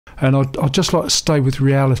And I'd just like to stay with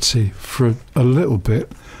reality for a little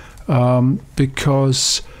bit,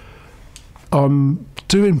 because I'm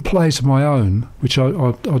doing plays of my own, which I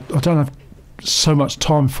don't have so much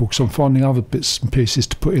time for, because I'm finding other bits and pieces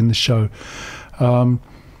to put in the show.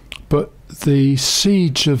 But the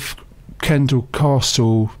siege of Kendal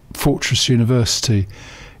Castle Fortress University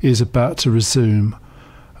is about to resume.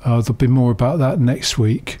 There'll be more about that next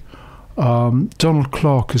week. Donald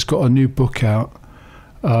Clark has got a new book out,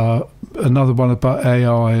 another one about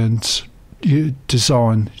AI and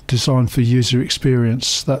design for user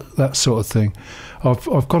experience, that sort of thing.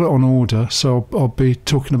 I've got it on order, so I'll be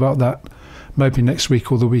talking about that maybe next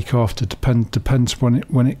week or the week after. Depends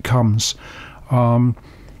when it comes.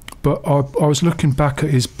 But I was looking back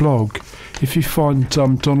at his blog. If you find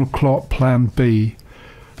Donald Clark Plan B,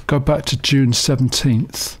 go back to June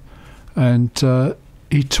 17th, and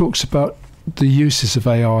he talks about the uses of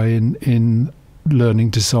AI in learning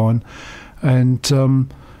design. And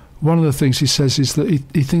one of the things he says is that he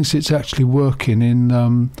thinks it's actually working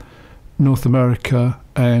in North America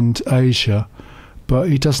and Asia, but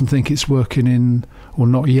he doesn't think it's working in, or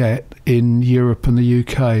not yet, in Europe and the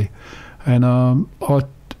UK. And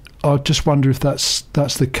I just wonder if that's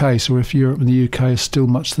the case, or if Europe and the UK are still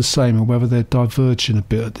much the same, or whether they're diverging a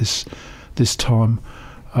bit at this time.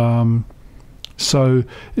 So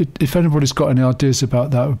if anybody's got any ideas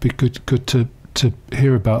about that, it would be good to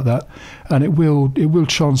hear about that. And it will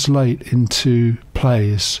translate into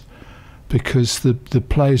plays, because the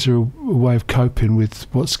plays are a way of coping with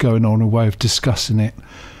what's going on, a way of discussing it.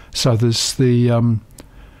 So there's the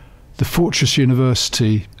Fortress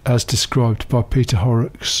University, as described by Peter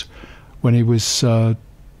Horrocks when he was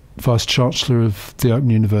Vice Chancellor of the Open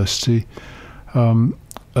University, and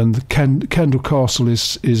the Kendal Castle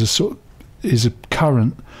is a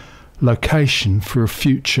current location for a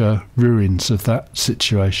future ruins of that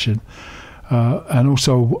situation, and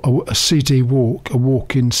also a CD walk, a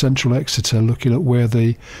walk in central Exeter, looking at where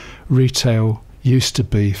the retail used to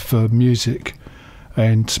be for music,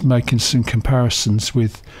 and making some comparisons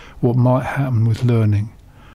with what might happen with learning.